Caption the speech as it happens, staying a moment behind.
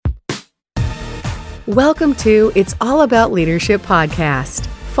Welcome to It's All About Leadership podcast.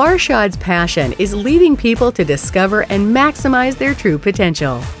 Farshad's passion is leading people to discover and maximize their true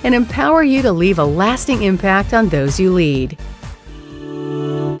potential and empower you to leave a lasting impact on those you lead.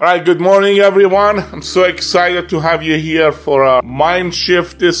 All right, good morning, everyone. I'm so excited to have you here for a mind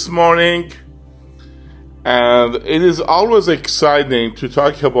shift this morning. And it is always exciting to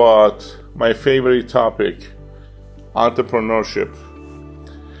talk about my favorite topic, entrepreneurship.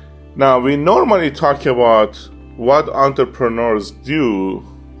 Now, we normally talk about what entrepreneurs do.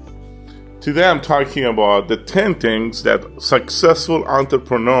 Today, I'm talking about the 10 things that successful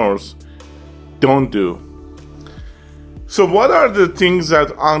entrepreneurs don't do. So what are the things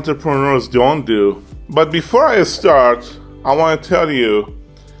that entrepreneurs don't do? But before I start, I want to tell you,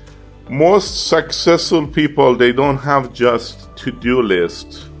 most successful people, they don't have just to-do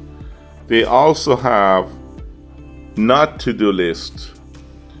list. They also have not to-do list.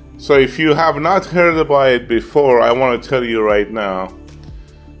 So if you have not heard about it before, I want to tell you right now,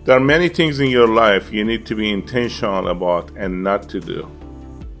 there are many things in your life you need to be intentional about and not to do.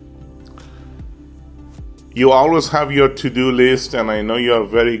 You always have your to-do list, and I know you are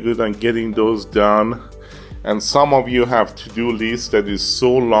very good on getting those done. And some of you have to-do lists that is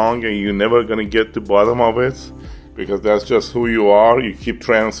so long and you're never going to get to the bottom of it because that's just who you are. You keep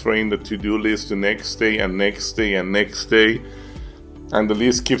transferring the to-do list to next day and next day and next day, and the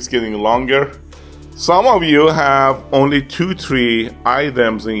list keeps getting longer. Some of you have only 2-3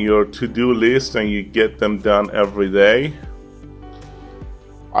 items in your to-do list and you get them done every day.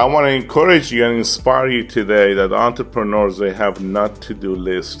 I want to encourage you and inspire you today that entrepreneurs, they have not to-do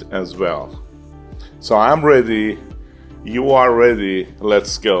list as well. So I'm ready. You are ready.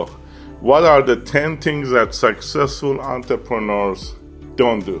 Let's go. What are the 10 things that successful entrepreneurs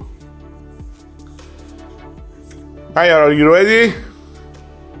don't do? Hi, are you ready?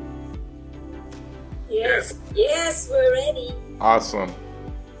 Yes, we're ready. Awesome.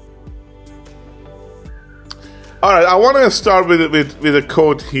 All right, I want to start with a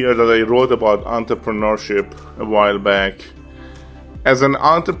quote here that I wrote about entrepreneurship a while back. As an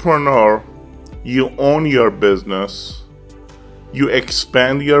entrepreneur, you own your business, you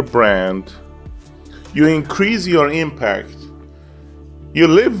expand your brand, you increase your impact, you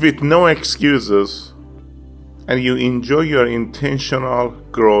live with no excuses, and you enjoy your intentional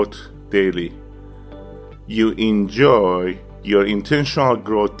growth daily. You enjoy your intentional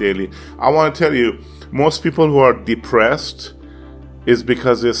growth daily. I want to tell you, most people who are depressed is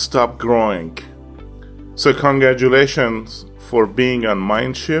because they stop growing. So congratulations for being on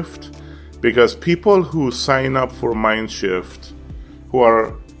Mindshift, because people who sign up for Mindshift, who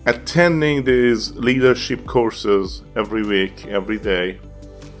are attending these leadership courses every week, every day,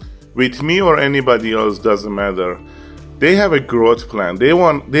 with me or anybody else, doesn't matter, they have a growth plan. They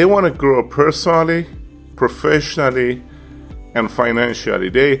want to grow personally, professionally, and financially.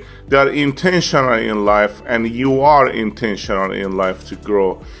 They are intentional in life, and you are intentional in life to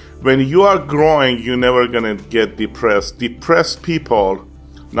grow. When you are growing, you're never going to get depressed. Depressed people,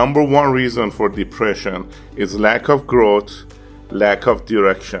 number one reason for depression is lack of growth, lack of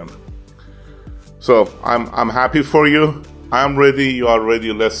direction. So I'm happy for you. I'm ready. You are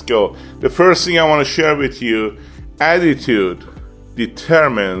ready. Let's go. The first thing I want to share with you, attitude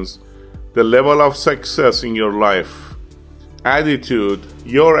determines the level of success in your life.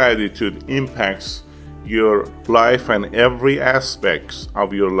 Your attitude impacts your life and every aspect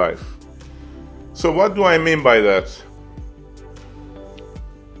of your life. So what do I mean by that?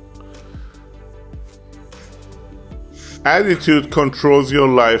 Attitude controls your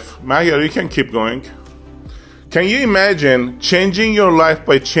life. Magyar, you can keep going. Can you imagine changing your life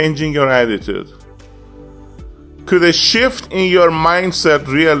by changing your attitude? Could a shift in your mindset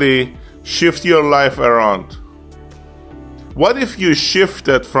really shift your life around? What if you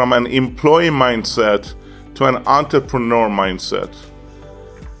shifted from an employee mindset to an entrepreneur mindset?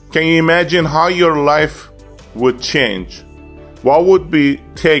 Can you imagine how your life would change? What would it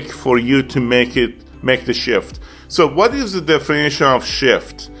take for you to make the shift? So what is the definition of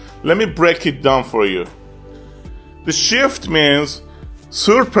shift? Let me break it down for you. The shift means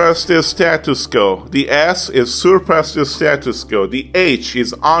surpass the status quo. The S is surpass the status quo. The H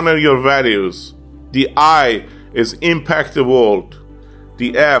is honor your values. The I is impact the world.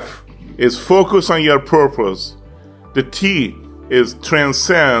 The F is focus on your purpose. The T is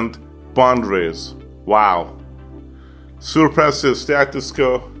transcend boundaries. Wow. Surpass the status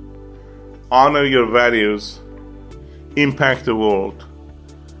quo, honor your values, impact the world,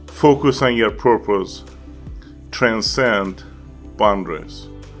 focus on your purpose, transcend boundaries.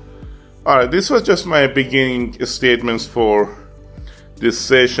 All right, this was just my beginning statements for this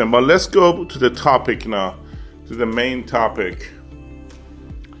session. But let's go to the topic now, to the main topic.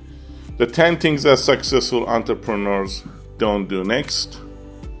 The 10 things that successful entrepreneurs don't do. Next.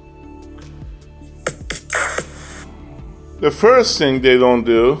 The first thing they don't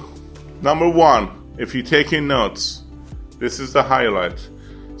do, number 1, if you're taking notes, this is the highlight.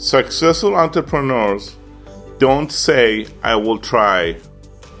 Successful entrepreneurs don't say, I will try.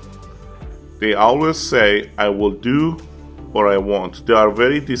 They always say, I will do or I won't. They are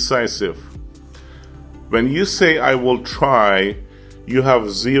very decisive. When you say, I will try, you have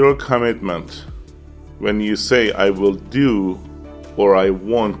zero commitment. When you say, I will do or I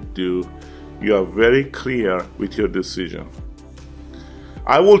won't do, you are very clear with your decision.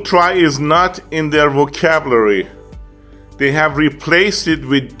 I will try is not in their vocabulary. They have replaced it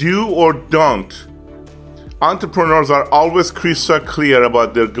with do or don't. Entrepreneurs are always crystal clear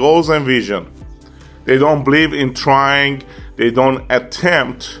about their goals and vision. They don't believe in trying. They don't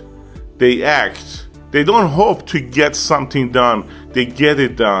attempt. They act. They don't hope to get something done. They get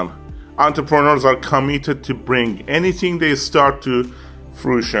it done. Entrepreneurs are committed to bring anything they start to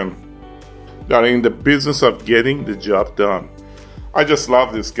fruition. They are in the business of getting the job done. I just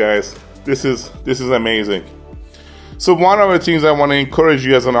love this, guys. This is amazing. So one of the things I want to encourage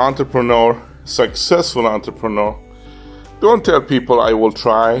you as an entrepreneur, successful entrepreneur, don't tell people I will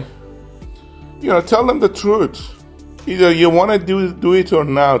try. Tell them the truth. Either you want to do it or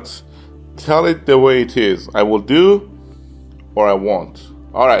not. Tell it the way it is. I will do or I won't.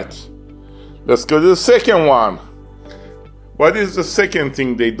 All right. Let's go to the second one. What is the second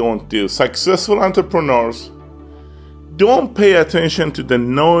thing they don't do? Successful entrepreneurs don't pay attention to the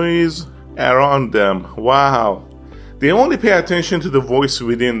noise around them. Wow. They only pay attention to the voice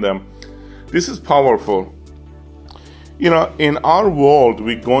within them. This is powerful. In our world,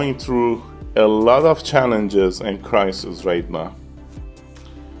 we're going through a lot of challenges and crises right now.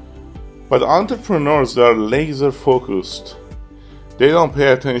 But entrepreneurs that are laser focused, they don't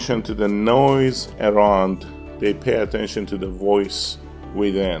pay attention to the noise around. They pay attention to the voice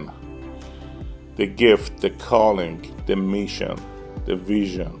within. The gift, the calling, the mission, the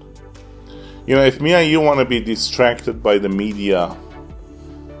vision. If me and you want to be distracted by the media,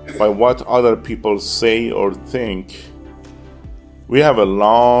 by what other people say or think, we have a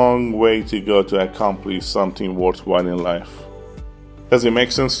long way to go to accomplish something worthwhile in life. Does it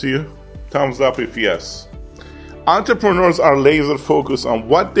make sense to you? Thumbs up if yes. Entrepreneurs are laser focused on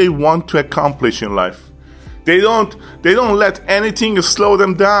what they want to accomplish in life. They don't let anything slow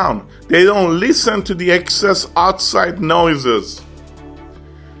them down. They don't listen to the excess outside noises.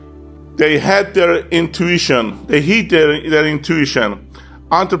 They heed their intuition. Their intuition.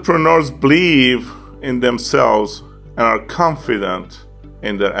 Entrepreneurs believe in themselves and are confident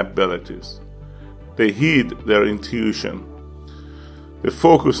in their abilities. They heed their intuition. They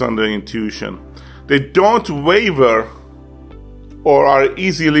focus on their intuition. They don't waver or are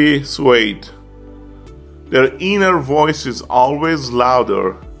easily swayed. Their inner voice is always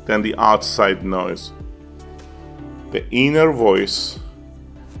louder than the outside noise. The inner voice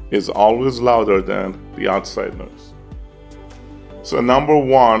is always louder than the outside noise. So number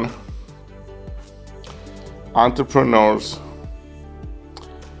 1, entrepreneurs,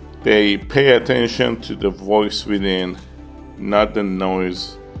 they pay attention to the voice within, not the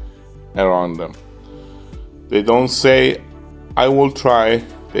noise around them. They don't say, I will try.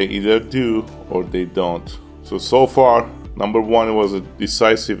 They either do or they don't. So far, number 1 was a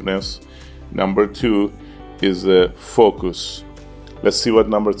decisiveness. Number 2 is the focus. Let's see what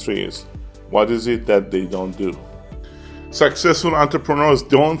number 3 is. What is it that they don't do? Successful entrepreneurs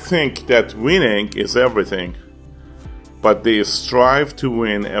don't think that winning is everything, but they strive to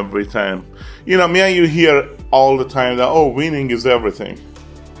win every time. Me and you hear all the time that, winning is everything.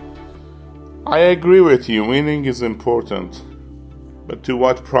 I agree with you, winning is important, but to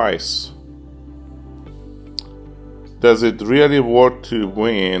what price? Does it really worth to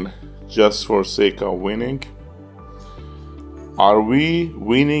win just for sake of winning? Are we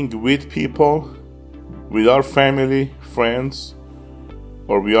winning with people, with our family, friends,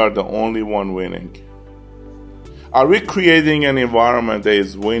 or we are the only one winning? Are we creating an environment that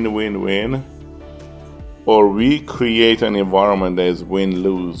is win-win-win, or we create an environment that is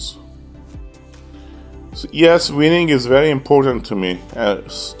win-lose? So yes, winning is very important to me.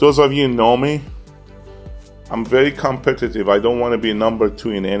 Those of you know me, I'm very competitive. I don't want to be number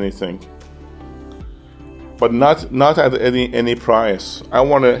 2 in anything, but not at any price. I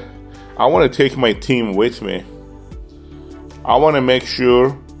want to take my team with me. I want to make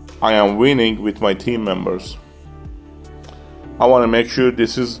sure I am winning with my team members. I want to make sure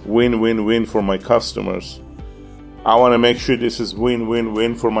this is win-win-win for my customers. I want to make sure this is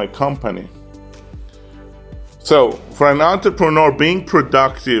win-win-win for my company. So for an entrepreneur, being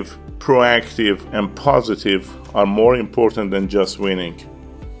productive, proactive, and positive are more important than just winning.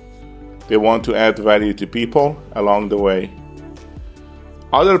 They want to add value to people along the way.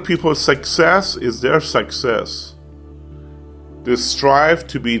 Other people's success is their success. They strive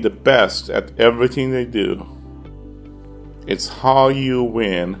to be the best at everything they do. It's how you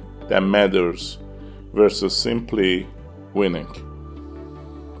win that matters versus simply winning.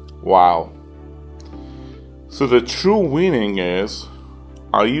 Wow. So the true winning is,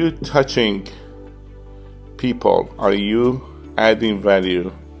 are you touching people? Are you adding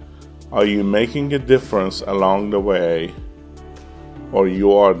value? Are you making a difference along the way? Or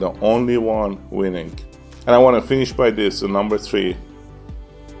you are the only one winning? And I want to finish by this, number 3.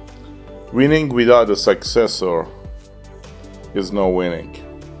 Winning without a successor is no winning.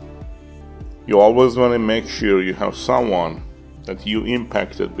 You always want to make sure you have someone that you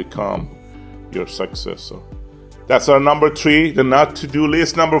impacted become your successor. That's our number 3, the not to-do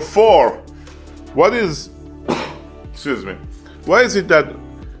list. Number 4, what is it that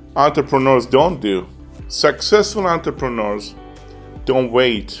entrepreneurs don't do? Successful entrepreneurs don't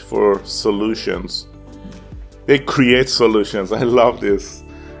wait for solutions. They create solutions. I love this.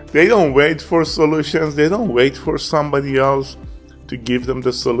 They don't wait for solutions. They don't wait for somebody else to give them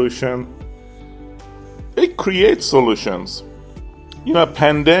the solution. They create solutions.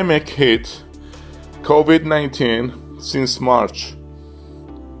 Pandemic hit, COVID-19, since March.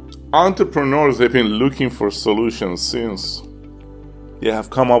 Entrepreneurs have been looking for solutions since. They have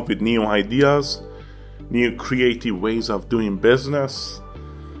come up with new ideas, new creative ways of doing business.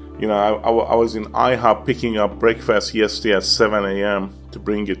 I was in IHOP picking up breakfast yesterday at 7 a.m. to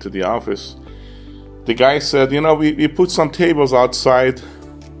bring it to the office. The guy said, we put some tables outside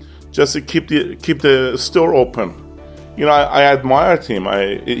just to keep the store open. I admired him.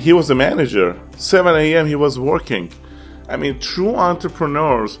 He was a manager. 7 a.m. he was working. I mean, true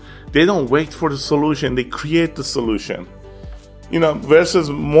entrepreneurs, they don't wait for the solution. They create the solution. Versus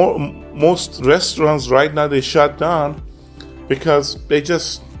most restaurants right now, they shut down because they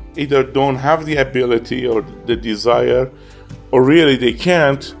just either don't have the ability or the desire, or really they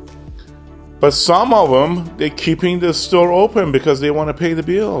can't. But some of them, they're keeping the store open because they want to pay the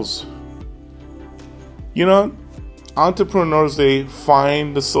bills. Entrepreneurs, they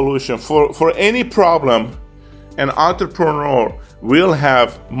find the solution. For any problem, an entrepreneur will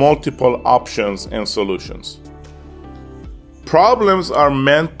have multiple options and solutions. Problems are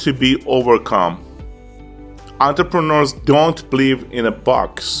meant to be overcome. Entrepreneurs don't believe in a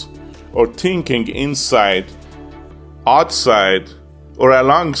box or thinking inside, outside, or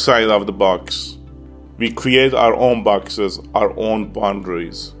alongside of the box. We create our own boxes, our own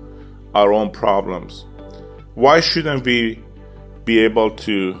boundaries, our own problems. Why shouldn't we be able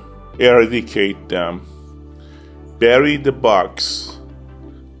to eradicate them? Bury the box.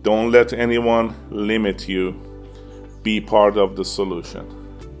 Don't let anyone limit you. Be part of the solution.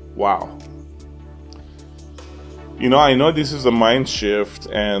 Wow. I know this is a mind shift,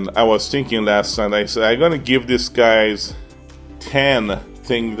 and I was thinking last night, I said, I'm going to give these guys 10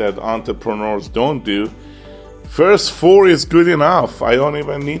 things that entrepreneurs don't do. First 4 is good enough. I don't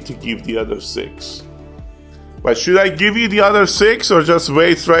even need to give the other 6. But should I give you the other 6 or just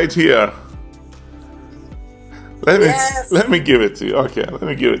wait right here? Let me give it to you. Okay, let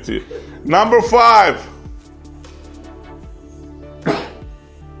me give it to you. Number 5.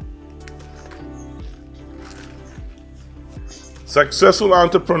 Successful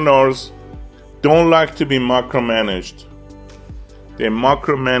entrepreneurs don't like to be micromanaged. They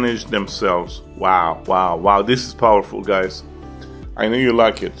micromanage themselves. Wow. This is powerful, guys. I know you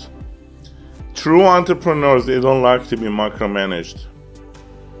like it. True entrepreneurs, they don't like to be micromanaged.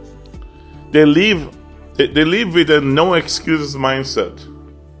 They live with a no excuses mindset.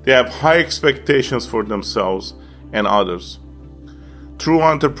 They have high expectations for themselves and others. True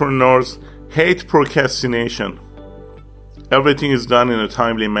entrepreneurs hate procrastination. Everything is done in a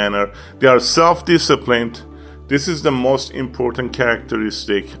timely manner. They are self-disciplined. This is the most important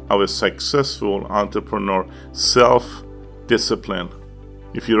characteristic of a successful entrepreneur: self-discipline.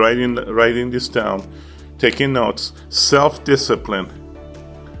 If you're writing this down, taking notes, self-discipline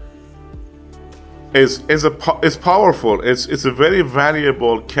is powerful. It's a very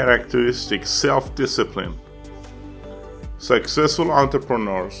valuable characteristic, self-discipline. Successful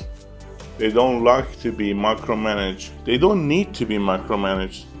entrepreneurs, they don't like to be micromanaged. They don't need to be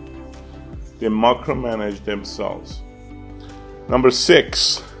micromanaged. They micromanage themselves. Number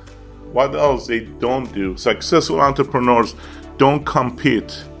 6, what else they don't do? Successful entrepreneurs don't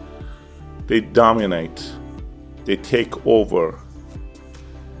compete. They dominate. They take over.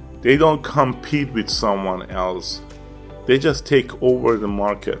 They don't compete with someone else. They just take over the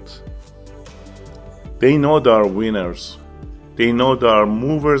market. They know there are winners. They know there are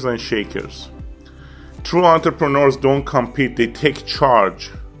movers and shakers. True entrepreneurs don't compete. They take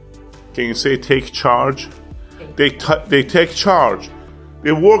charge. Can you say take charge? They take charge.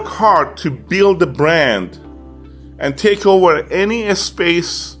 They work hard to build the brand and take over any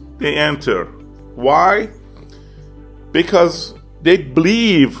space they enter. Why? Because they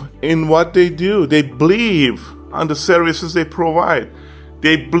believe in what they do. They believe on the services they provide.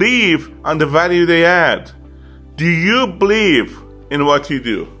 They believe on the value they add. Do you believe in what you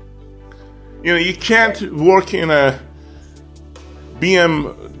do? You know, you can't work in a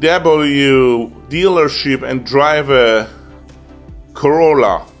BMW dealership and drive a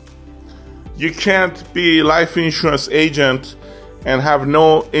Corolla. You can't be a life insurance agent and have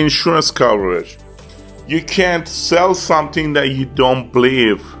no insurance coverage. You can't sell something that you don't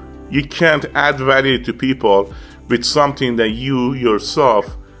believe. You can't add value to people with something that you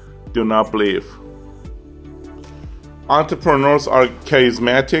yourself do not believe. Entrepreneurs are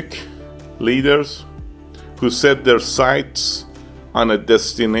charismatic leaders who set their sights on a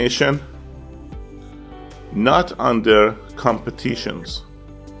destination, not on their competitions.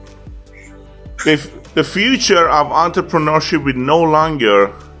 The future of entrepreneurship will no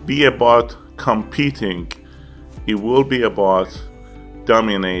longer be about competing. It will be about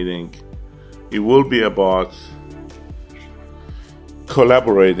dominating. It will be about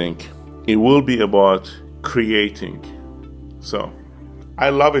collaborating. It will be about creating. So, I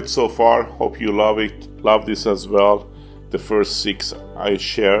love it so far. Hope you love it. Love this as well. The first 6 I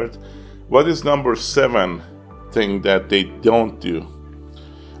shared. What is number 7 thing that they don't do?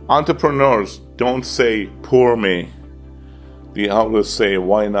 Entrepreneurs don't say, poor me. They always say,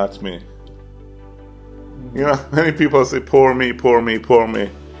 why not me? You know, many people say, poor me, poor me, poor me.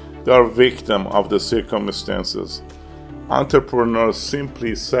 They are victim of the circumstances. Entrepreneurs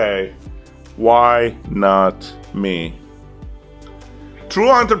simply say, why not me? True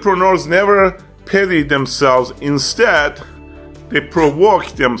entrepreneurs never pity themselves. Instead, they provoke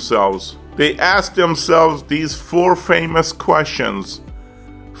themselves. They ask themselves these 4 famous questions.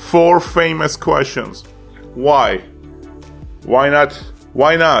 4 famous questions. Why? Why not?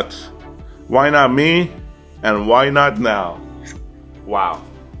 Why not? Why not me? And why not now? Wow.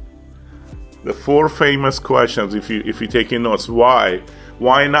 The 4 famous questions, if you taking notes. Why?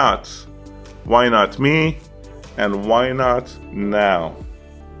 Why not? Why not me? And why not now?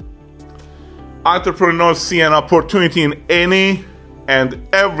 Entrepreneurs see an opportunity in any and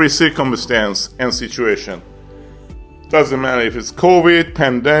every circumstance and situation. Doesn't matter if it's COVID,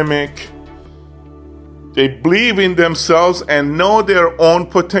 pandemic. They believe in themselves and know their own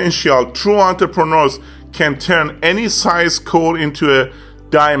potential. True entrepreneurs can turn any size coal into a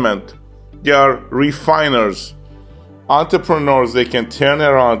diamond. They are refiners. Entrepreneurs, they can turn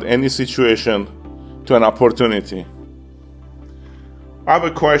around any situation to an opportunity. I have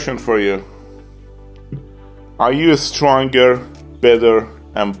a question for you. Are you stronger, better,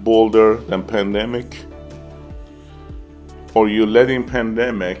 and bolder than pandemic? Or you letting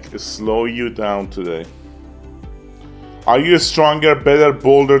pandemic slow you down today? Are you stronger, better,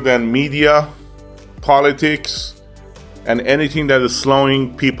 bolder than media, politics, and anything that is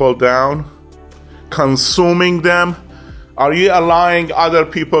slowing people down? Consuming them? Are you allowing other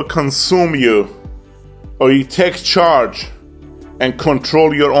people consume you? Or you take charge and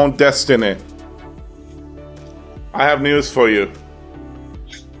control your own destiny? I have news for you.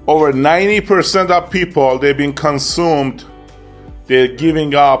 Over 90% of people, they've been consumed. They're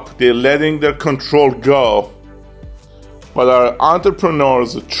giving up. They're letting their control go. But our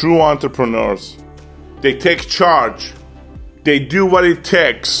entrepreneurs, true entrepreneurs, they take charge. They do what it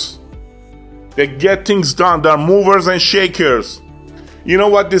takes. They get things done. They're movers and shakers. You know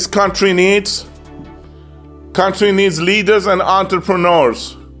what this country needs? Country needs leaders and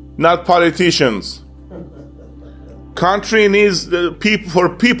entrepreneurs, not politicians. Country needs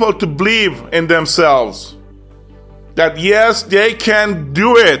for people to believe in themselves. That yes, they can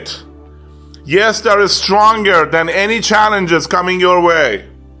do it. Yes, they are stronger than any challenges coming your way.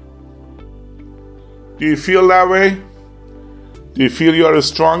 Do you feel that way? Do you feel you are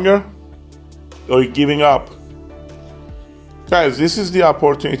stronger? Or are you giving up? Guys, this is the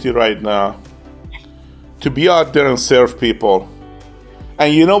opportunity right now to be out there and serve people.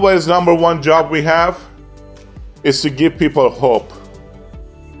 And you know what is number 1 job we have? Is to give people hope.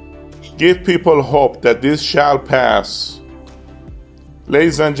 Give people hope that this shall pass.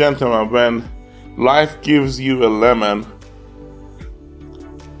 Ladies and gentlemen, when life gives you a lemon,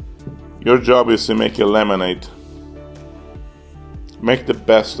 your job is to make a lemonade. Make the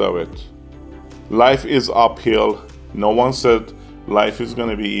best of it. Life is uphill. No one said life is going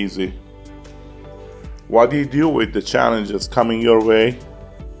to be easy. What do you do with the challenges coming your way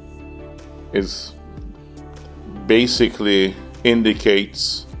is basically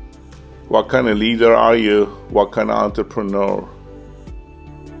indicates what kind of leader are you, what kind of entrepreneur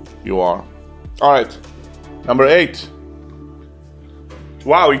you are. All right, number 8.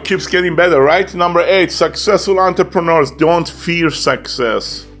 Wow, it keeps getting better, right? Number 8, successful entrepreneurs don't fear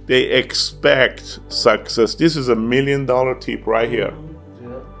success. They expect success. This is $1 million tip right here.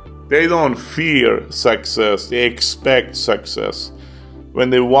 They don't fear success. They expect success. When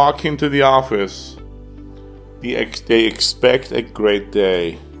they walk into the office, they expect a great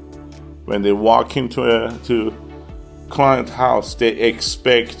day. When they walk into a client house, they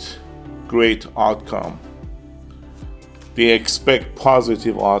expect great outcome. They expect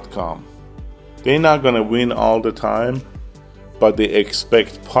positive outcome. They're not going to win all the time, but they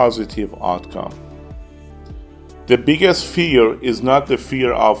expect positive outcome. The biggest fear is not the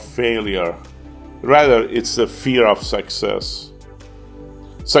fear of failure. Rather, it's the fear of success.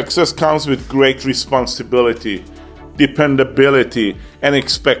 Success comes with great responsibility, dependability, and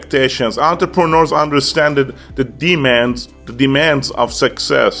expectations. Entrepreneurs understand the demands of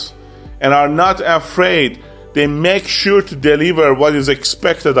success and are not afraid. They make sure to deliver what is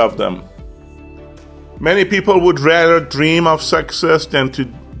expected of them. Many people would rather dream of success than to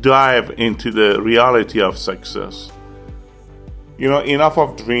dive into the reality of success. Enough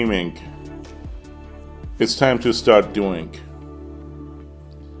of dreaming. It's time to start doing.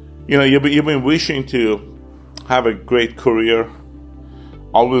 You've been wishing to have a great career,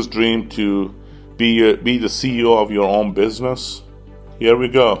 always dream to be the CEO of your own business. Here we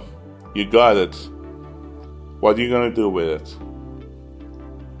go. You got it. What are you going to do with it?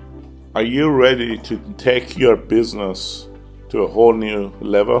 Are you ready to take your business to a whole new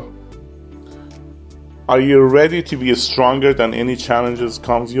level? Are you ready to be stronger than any challenges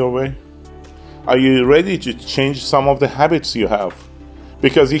comes your way? Are you ready to change some of the habits you have?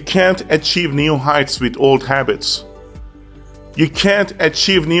 Because you can't achieve new heights with old habits. You can't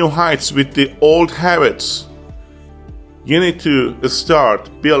achieve new heights with the old habits. You need to start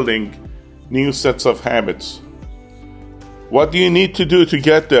building new sets of habits. What do you need to do to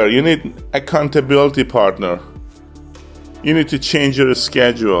get there? You need an accountability partner. You need to change your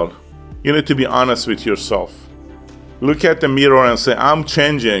schedule. You need to be honest with yourself. Look at the mirror and say, I'm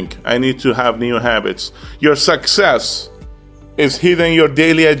changing. I need to have new habits. Your success is hidden in your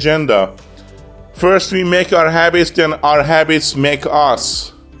daily agenda. First we make our habits, then our habits make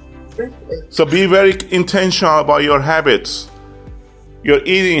us. So be very intentional about your habits, your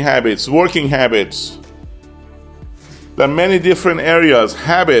eating habits, working habits. There are many different areas.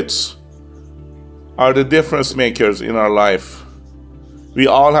 Habits are the difference makers in our life. We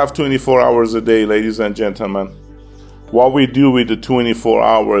all have 24 hours a day, ladies and gentlemen. What we do with the 24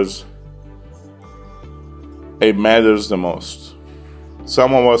 hours, it matters the most.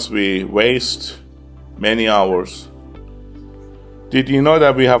 Some of us, we waste many hours. Did you know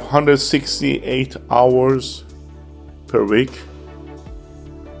that we have 168 hours per week?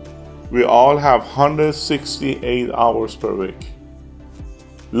 We all have 168 hours per week.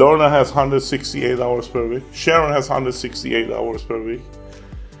 Lorna has 168 hours per week. Sharon has 168 hours per week.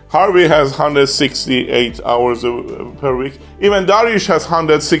 Harvey has 168 hours per week. Even Darius has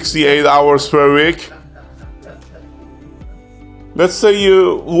 168 hours per week. Let's say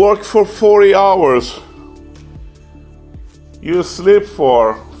you work for 40 hours. You sleep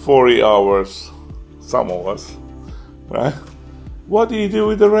for 40 hours. Some of us, right? What do you do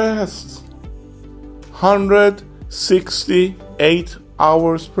with the rest? 168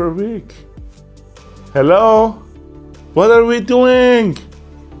 hours per week. Hello? What are we doing?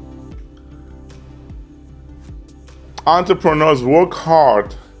 Entrepreneurs work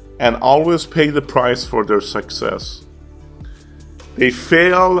hard and always pay the price for their success. They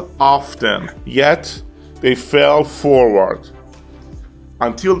fail often, yet they fail forward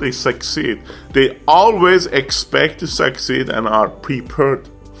until they succeed. They always expect to succeed and are prepared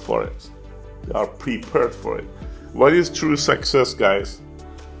for it. They are prepared for it. What is true success, guys?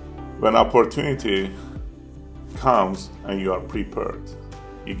 When opportunity comes and you are prepared,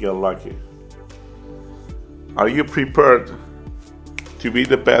 you get lucky. Are you prepared to be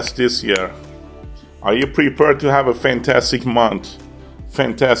the best this year? Are you prepared to have a fantastic month,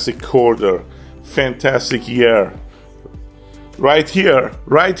 fantastic quarter, fantastic year? Right here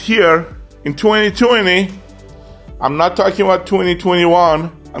in 2020, I'm not talking about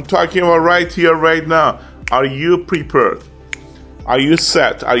 2021, I'm talking about right here, right now. Are you prepared? Are you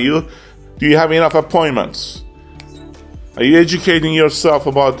set? Do you have enough appointments? Are you educating yourself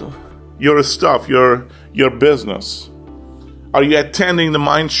about your stuff, your business? Are you attending the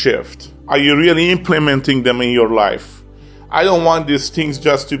mind shift? Are you really implementing them in your life? I don't want these things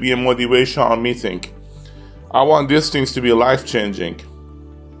just to be a motivational meeting. I want these things to be life-changing.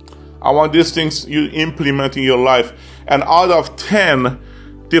 I want these things you implement in your life. And out of 10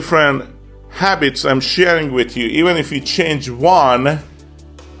 different habits I'm sharing with you, even if you change one,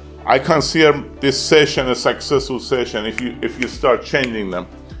 I consider this session a successful session if you start changing them.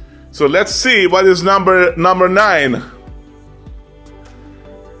 So let's see what is number 9.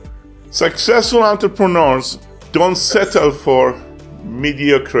 Successful entrepreneurs don't settle for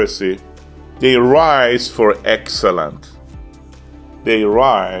mediocrity. They rise for excellence. They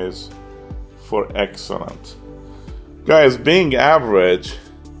rise for excellence. Guys, being average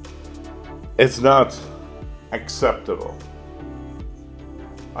is not acceptable.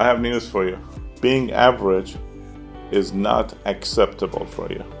 I have news for you. Being average is not acceptable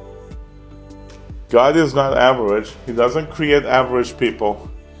for you. God is not average. He doesn't create average people.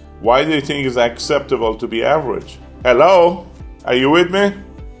 Why do you think it's acceptable to be average? Hello? Are you with me?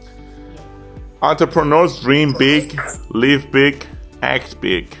 Entrepreneurs dream big, live big, act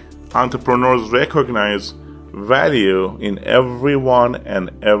big. Entrepreneurs recognize value in everyone and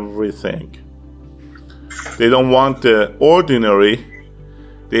everything. They don't want the ordinary.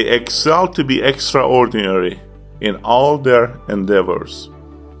 They excel to be extraordinary in all their endeavors.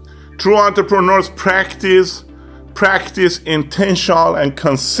 True entrepreneurs practice intentional and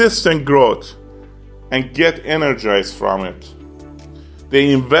consistent growth and get energized from it.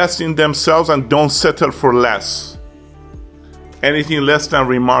 They invest in themselves and don't settle for less. Anything less than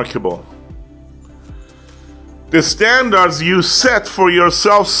remarkable. The standards you set for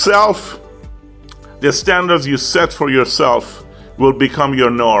yourself, the standards you set for yourself will become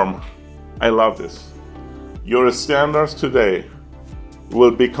your norm. I love this. Your standards today will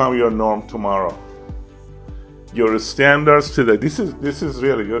become your norm tomorrow. Your standards today. This is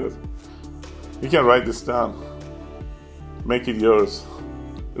really good. You can write this down. Make it yours.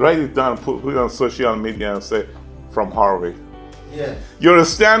 Write it down, put it on social media and say, from Harvey. Yeah. Your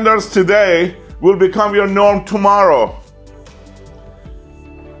standards today will become your norm tomorrow.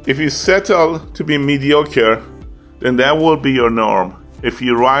 If you settle to be mediocre, then that will be your norm. If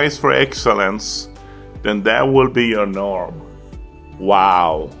you rise for excellence, then that will be your norm.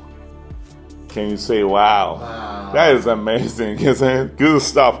 Wow. Can you say wow? Wow. That is amazing, isn't it? Good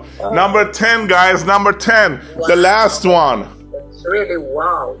stuff. Number 10, guys. Number 10. Wow. The last one. It's really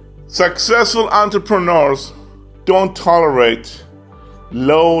wow. Successful entrepreneurs don't tolerate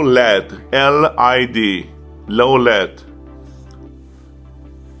low lead. L-I-D. Low lead.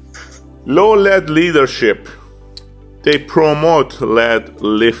 Low lead leadership. They promote lead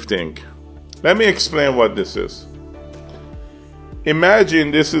lifting. Let me explain what this is.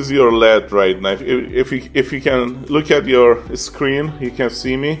 Imagine this is your lead right now. If you can look at your screen, you can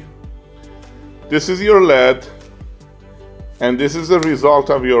see me. This is your lead, and this is the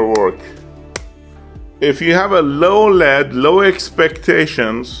result of your work. If you have a low lead, low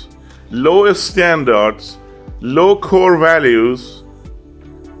expectations, low standards, low core values,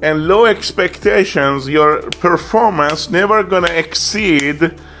 and low expectations, your performance never gonna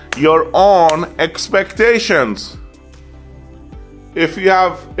exceed your own expectations. If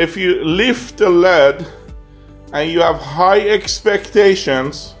you lift the lead and you have high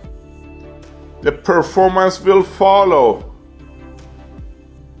expectations, the performance will follow.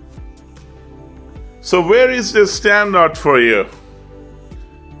 So where is the standard for you?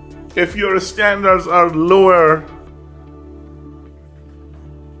 If your standards are lower,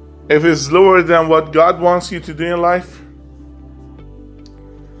 if it's lower than what God wants you to do in life,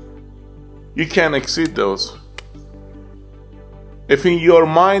 you can't exceed those. If in your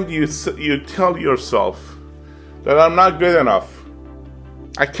mind you tell yourself that I'm not good enough,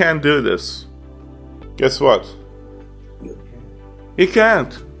 I can't do this, guess what? You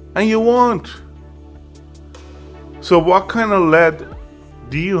can't, and you won't. So what kind of lead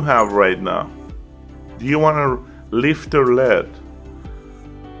do you have right now? Do you want to lift your lead?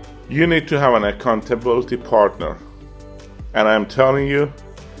 You need to have an accountability partner. And I'm telling you,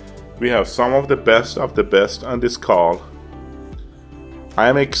 we have some of the best on this call. I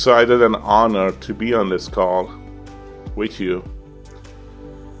am excited and honored to be on this call with you.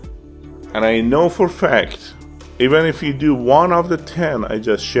 And I know for a fact, even if you do one of the 10 I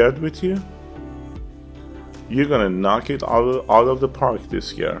just shared with you, you're gonna knock it out of the park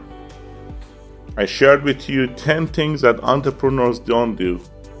this year. I shared with you 10 things that entrepreneurs don't do.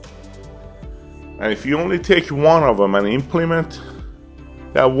 And if you only take one of them and implement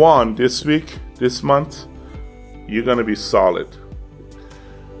that one this week, this month, You're going to be solid.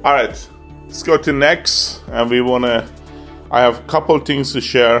 All right, let's go to next. And I have a couple things to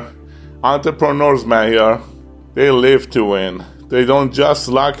share. Entrepreneurs, Mahir, they live to win. They don't just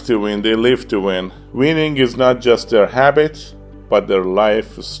like to win, they live to win. Winning is not just their habit, but their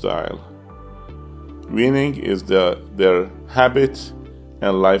lifestyle. Winning is their habit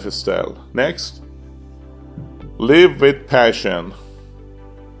and lifestyle. Next, live with passion.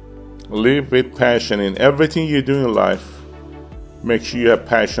 Live with passion in everything you do in life. Make sure you have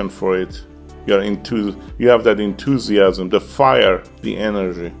passion for it. You have that enthusiasm, the fire, the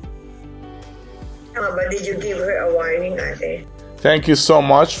energy. But did you give her a warning, Ate? Thank you so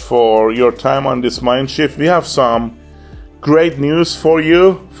much for your time on this Mind Shift. We have some great news for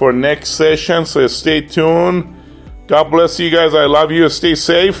you for next session, so stay tuned. God bless you guys. I love you. Stay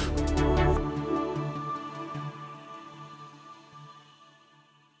safe.